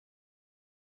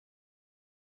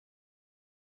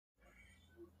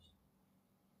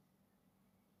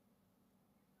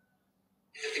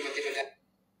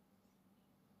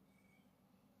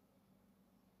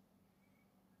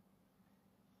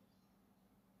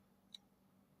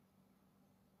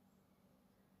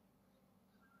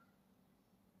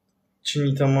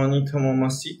Chinita, manita,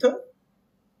 mamacita?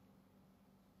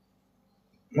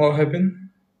 What happened?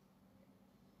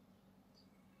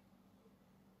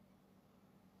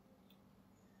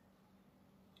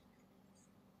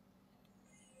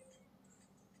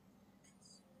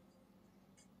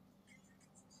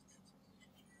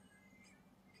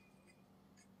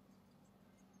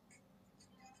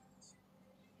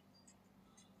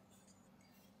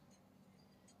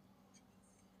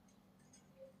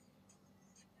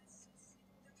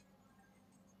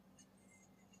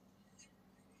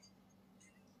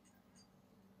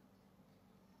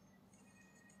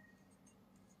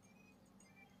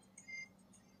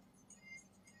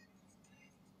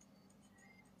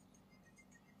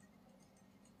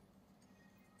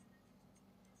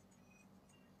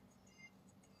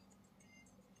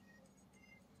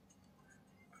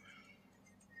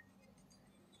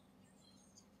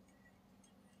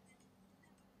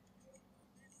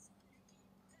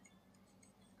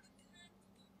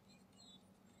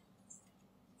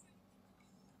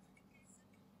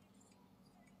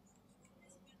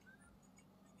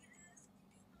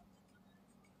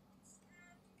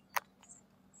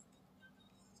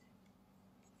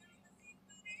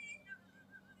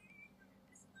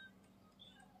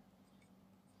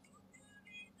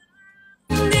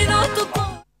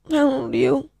 How are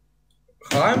you?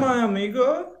 Hi, my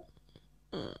amigo.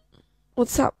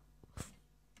 What's up?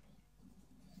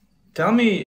 Tell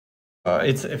me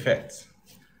its effects.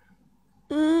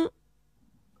 You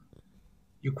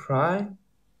cry?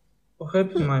 What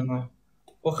happened, Mama?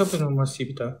 What happened,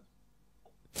 Mamacita?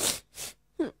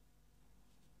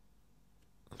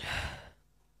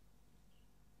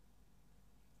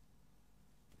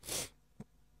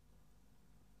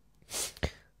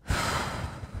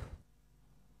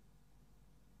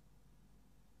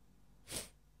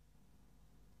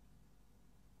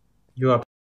 You are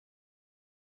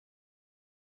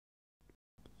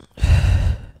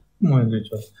my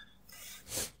little.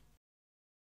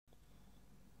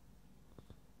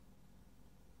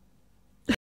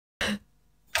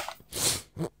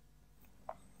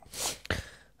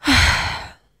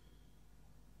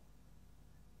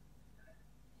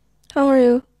 How are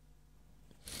you?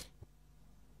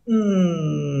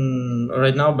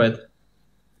 Right now, bad.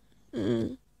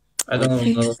 I don't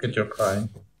Okay. know. Look at your crying,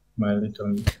 my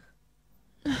little.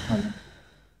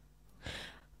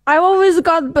 I always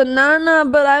got banana,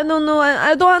 but I don't know.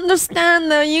 I don't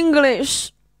understand the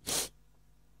English.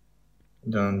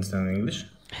 You don't understand English?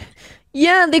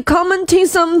 Yeah, they commenting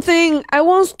something. I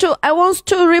want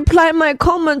to reply my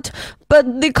comment, but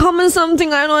they comment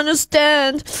something I don't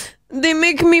understand. They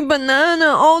make me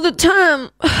banana all the time.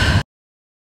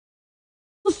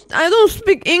 I don't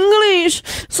speak English,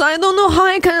 so I don't know how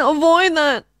I can avoid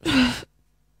that.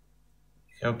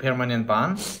 You have permanent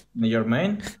ban in your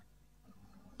main?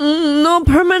 No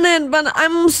permanent, but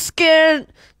I'm scared.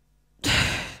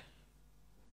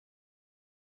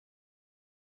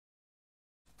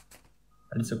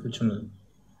 Алиса, почему?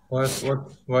 Why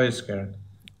are you scared?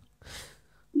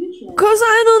 Cause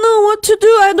I don't know what to do.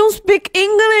 I don't speak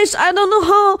English. I don't know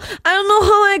how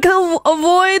I can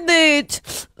avoid it.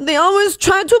 They always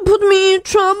try to put me in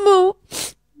trouble.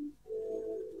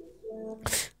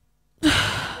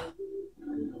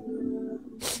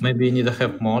 Maybe you need to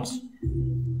have mods.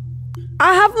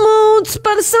 I have moods,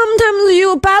 but sometimes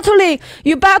you battling,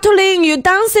 you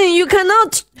dancing, you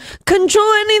cannot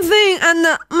control anything,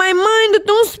 and my mind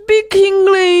don't speak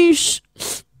English.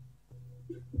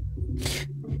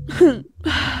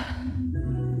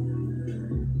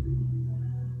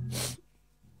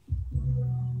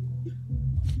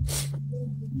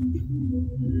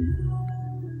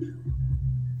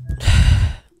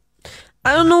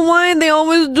 I don't know why they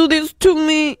always do this to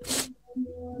me.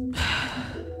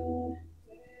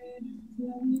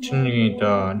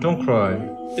 Chinita, don't cry.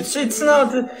 It's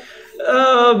not.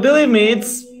 Believe me,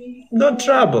 it's not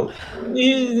trouble.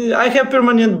 I have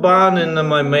permanent ban in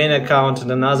my main account,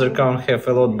 and another account have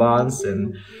a lot bans,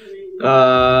 and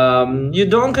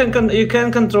you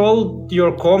can control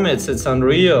your comments. It's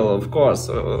unreal, of course.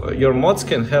 Your mods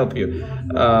can help you,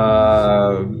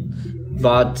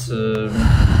 but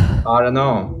I don't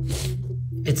know.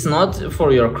 It's not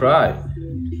for your cry.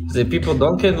 The people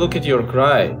can look at your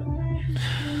cry.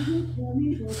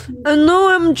 No,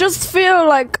 I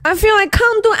feel I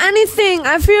can't do anything.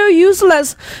 I feel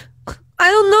useless.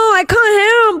 I don't know. I can't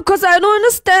help because I don't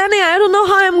understand it. I don't know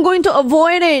how I'm going to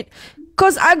avoid it.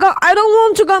 Cause I don't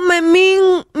want to get my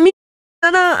mean.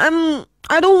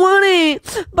 I don't want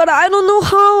it, but I don't know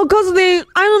how. Cause I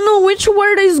don't know which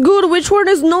word is good, which word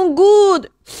is no good.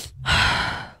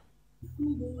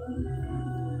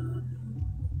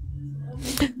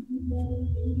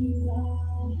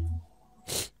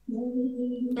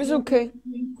 It's okay.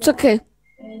 It's okay.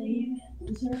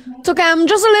 It's okay. I'm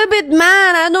just a little bit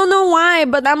mad. I don't know why,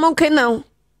 but I'm okay now.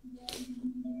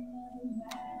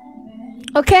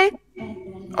 Okay?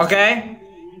 Okay?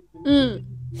 Mm.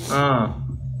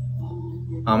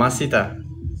 Mamacita.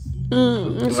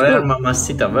 It's Where, good.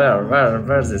 mamacita?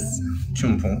 Where's this?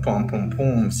 Chum pum pum pum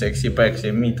pum, sexy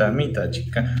pexy, mita,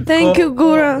 chica. Thank you,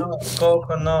 Gura.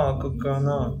 Coco no.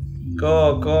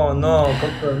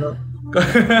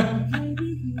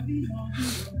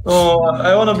 Oh,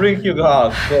 I wanna bring you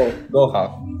hug. Go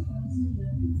hug.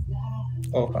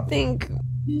 Go hug. Thank you.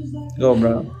 Go,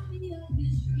 bro.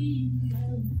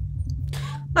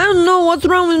 I don't know what's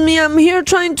wrong with me. I'm here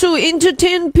trying to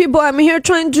entertain people. I'm here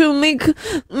trying to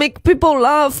make people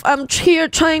laugh. I'm here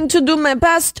trying to do my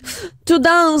best to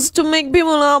dance to make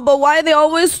people laugh. But why they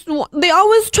always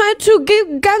try to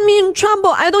get me in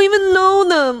trouble? I don't even know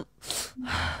them.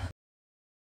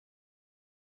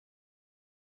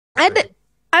 I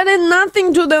did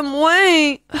nothing to them.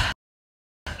 Why?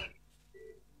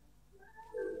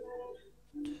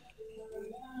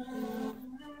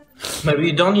 Maybe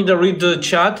you don't need to read the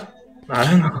chat. I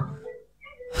don't know.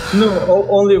 No,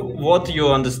 only what you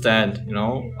understand. You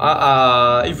know.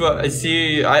 If I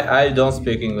see, I don't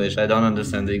speak English. I don't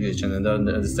understand English, and I don't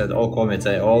understand all comments.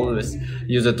 I always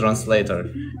use a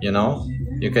translator. You know,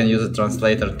 you can use a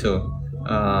translator too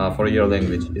for your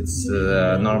language. It's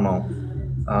normal.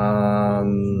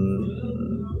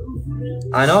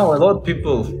 I know a lot of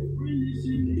people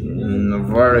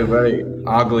very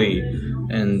ugly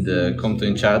and come to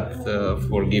in chat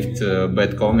for gift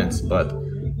bad comments, but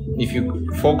if you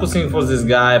focusing for this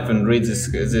guy and read this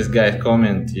guy's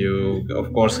comment, you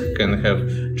of course can have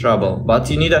trouble. But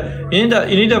you need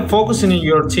a focusing in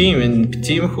your team and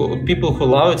people who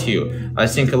love you. I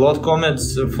think a lot of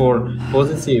comments for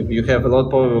positive. You have a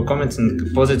lot of comments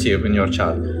and positive in your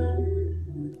chat.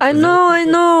 I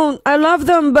know. I love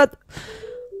them, but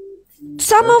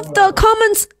some of the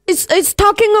comments it's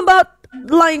talking about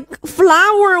like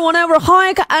flower or whatever. How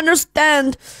I can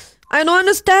understand? I don't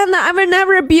understand that. I will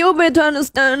never be able to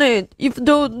understand it if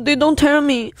they don't tell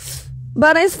me.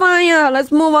 But it's fine. Yeah,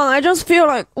 let's move on. I just feel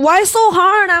like, why so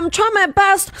hard? I'm trying my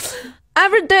best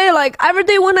every day. Like every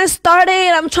day when I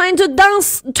started, I'm trying to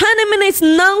dance 20 minutes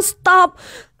non-stop.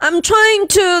 I'm trying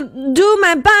to do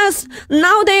my best.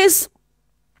 Nowadays,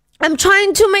 I'm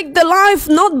trying to make the life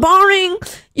not boring.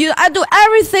 I do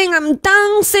everything. I'm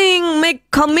dancing, make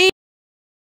comedy.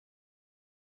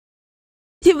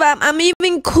 I'm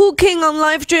even cooking on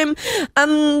live stream.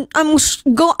 I'm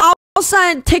go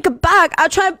outside, take a bath. I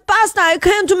try best I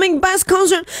can to make best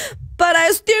content, but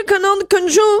I still cannot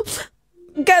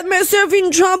get myself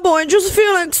in trouble. I just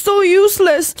feel like so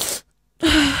useless.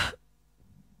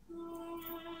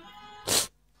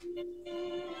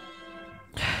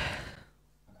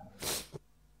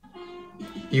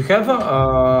 You have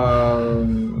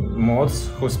mods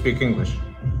who speak English.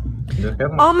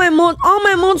 All my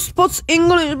mods speak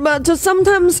English, but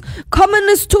sometimes comment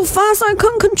is too fast. I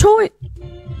can't control it.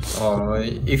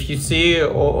 If you see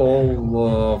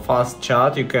all fast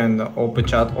chat, you can open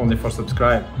chat only for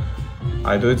subscribe.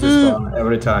 I do it this one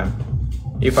every time.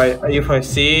 If I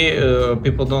see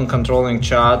people don't controlling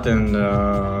chat and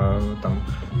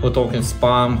who talking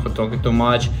spam, who talking too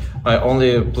much, I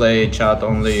only play chat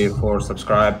only for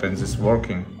subscribe, and it's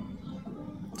working.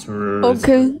 It's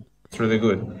really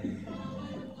good.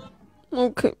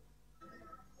 Okay.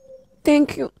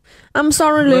 Thank you. I'm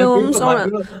sorry, Leo. I'm sorry.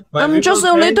 I'm just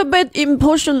a little bit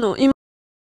emotional.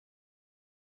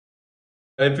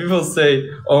 People say,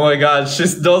 "Oh my God,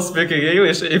 she's not speaking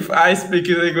English." If I speak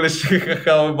in English,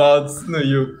 how about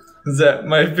you?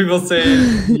 My people say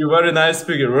you very nice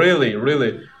speaker. Really.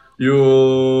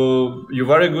 You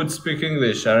very good speak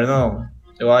English. I don't know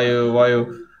why you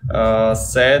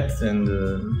sad and.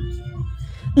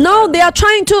 No, they're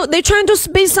trying to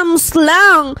speak some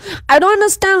slang. I don't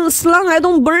understand slang. I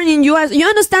don't burn in US. You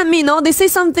understand me? No, they say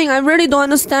something. I really don't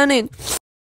understand it.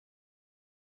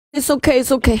 It's okay.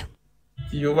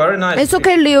 You're very nice. It's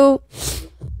okay, Leo.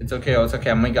 It's okay.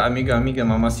 Amiga,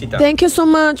 mamacita. Thank you so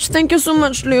much,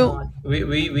 Leo. We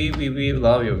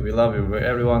love you. We love you.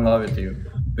 Everyone loves you.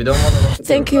 We don't want to.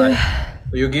 Thank you.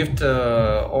 You give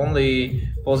only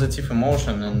positive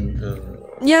emotion and.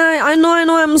 Yeah, I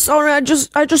know. I'm sorry. I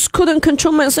just couldn't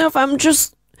control myself.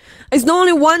 It's not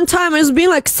only one time. It's been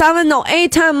like 7 or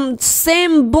 8 times.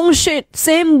 Same bullshit.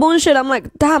 I'm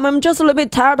like, damn. I'm just a little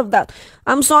bit tired of that.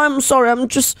 I'm sorry. I'm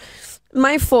just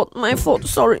my fault.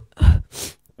 Sorry.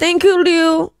 Thank you,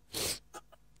 Leo.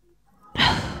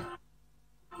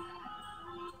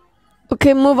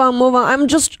 Okay, move on.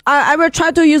 I will try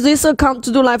to use this account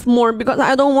to do live more because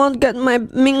I don't want to get my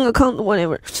main account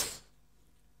whatever.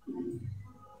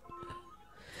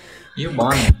 You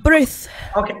won. Breathe.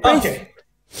 Okay.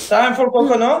 Time for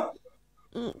Coconut.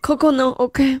 Coconut,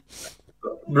 okay.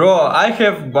 Bro, I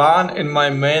have ban in my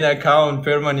main account,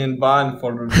 permanent ban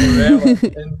for forever.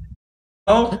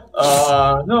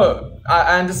 No,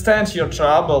 I understand your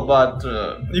trouble, but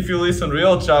if you listen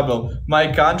real trouble,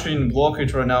 my country in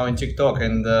blockade right now in TikTok,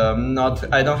 and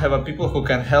I don't have a people who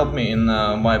can help me in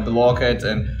my blockade,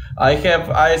 and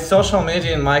I social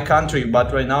media in my country,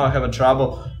 but right now I have a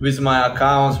trouble with my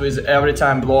accounts, with every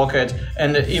time blockade,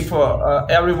 and if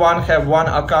everyone have one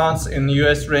accounts in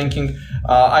US ranking,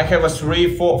 I have a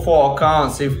 4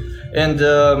 accounts.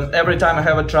 Every time I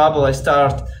have a trouble, I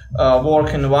start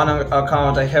working one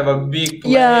account. I have a big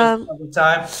plan at the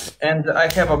time, and I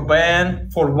have a ban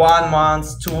for 1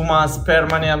 month, 2 months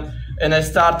permanent, and I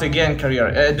start again career.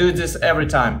 I do this every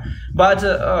time, but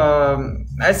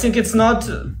I think it's not.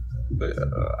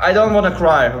 I don't want to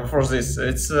cry for this.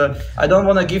 I don't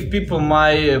want to give people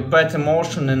my bad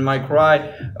emotion and my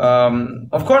cry.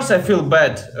 Of course, I feel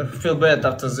bad.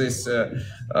 After this.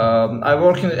 I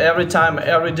work every time,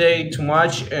 every day too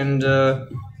much, and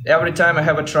every time I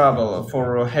have a trouble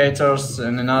for haters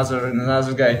and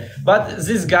another guy. But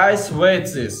these guys wait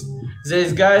this.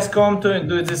 These guys come to and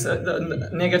do this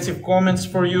negative comments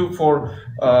for you for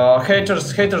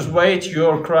haters. Haters wait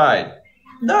your cry.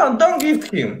 No, don't give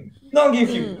him. Don't give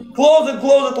him. Close it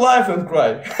live and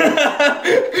cry.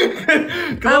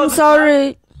 I'm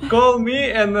sorry. Call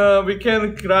me and we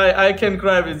can cry. I can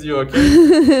cry with you, okay?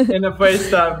 In a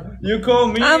FaceTime. You call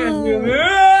me and you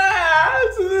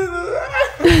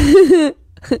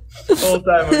all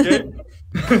time, okay?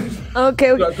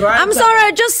 Okay. I'm sorry.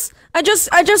 I just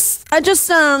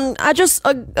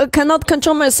cannot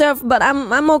control myself. But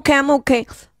I'm okay.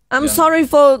 I'm sorry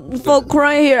for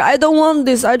crying here. I don't want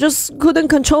this. I just couldn't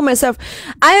control myself.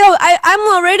 I'm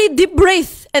already deep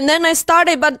breath, and then I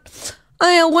started, but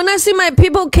when I see my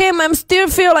people came, I'm still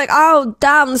feel like, oh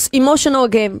damn, it's emotional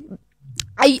game.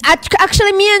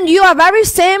 Actually, me and you are very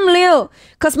same, Leo.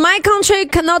 Cause my country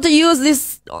cannot use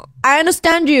this. I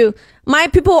understand you. My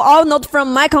people are not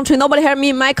from my country. Nobody heard me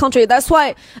in my country. That's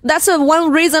why. That's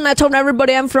one reason I told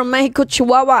everybody I'm from Mexico,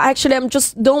 Chihuahua. Actually, I'm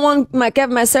just don't want get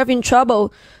myself in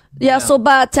trouble. Yeah. So,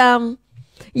 but I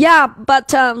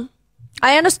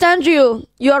understand you.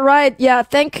 You are right. Yeah.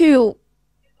 Thank you.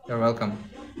 You're welcome.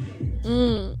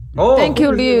 Oh, thank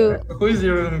you, Leo. Who is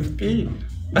your MVP?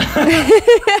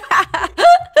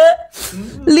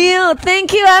 Leo,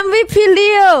 thank you, MVP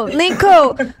Leo,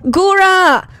 Nico,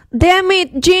 Gura,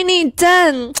 Damit, Ginny,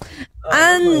 Dan,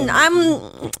 and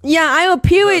I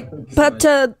appeal it, but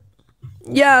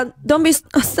don't be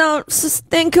so.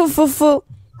 Thank you for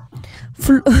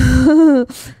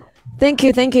thank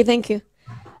you.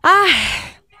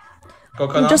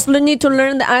 Coconut. Just need to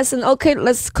learn the accent. Okay,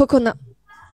 let's coconut.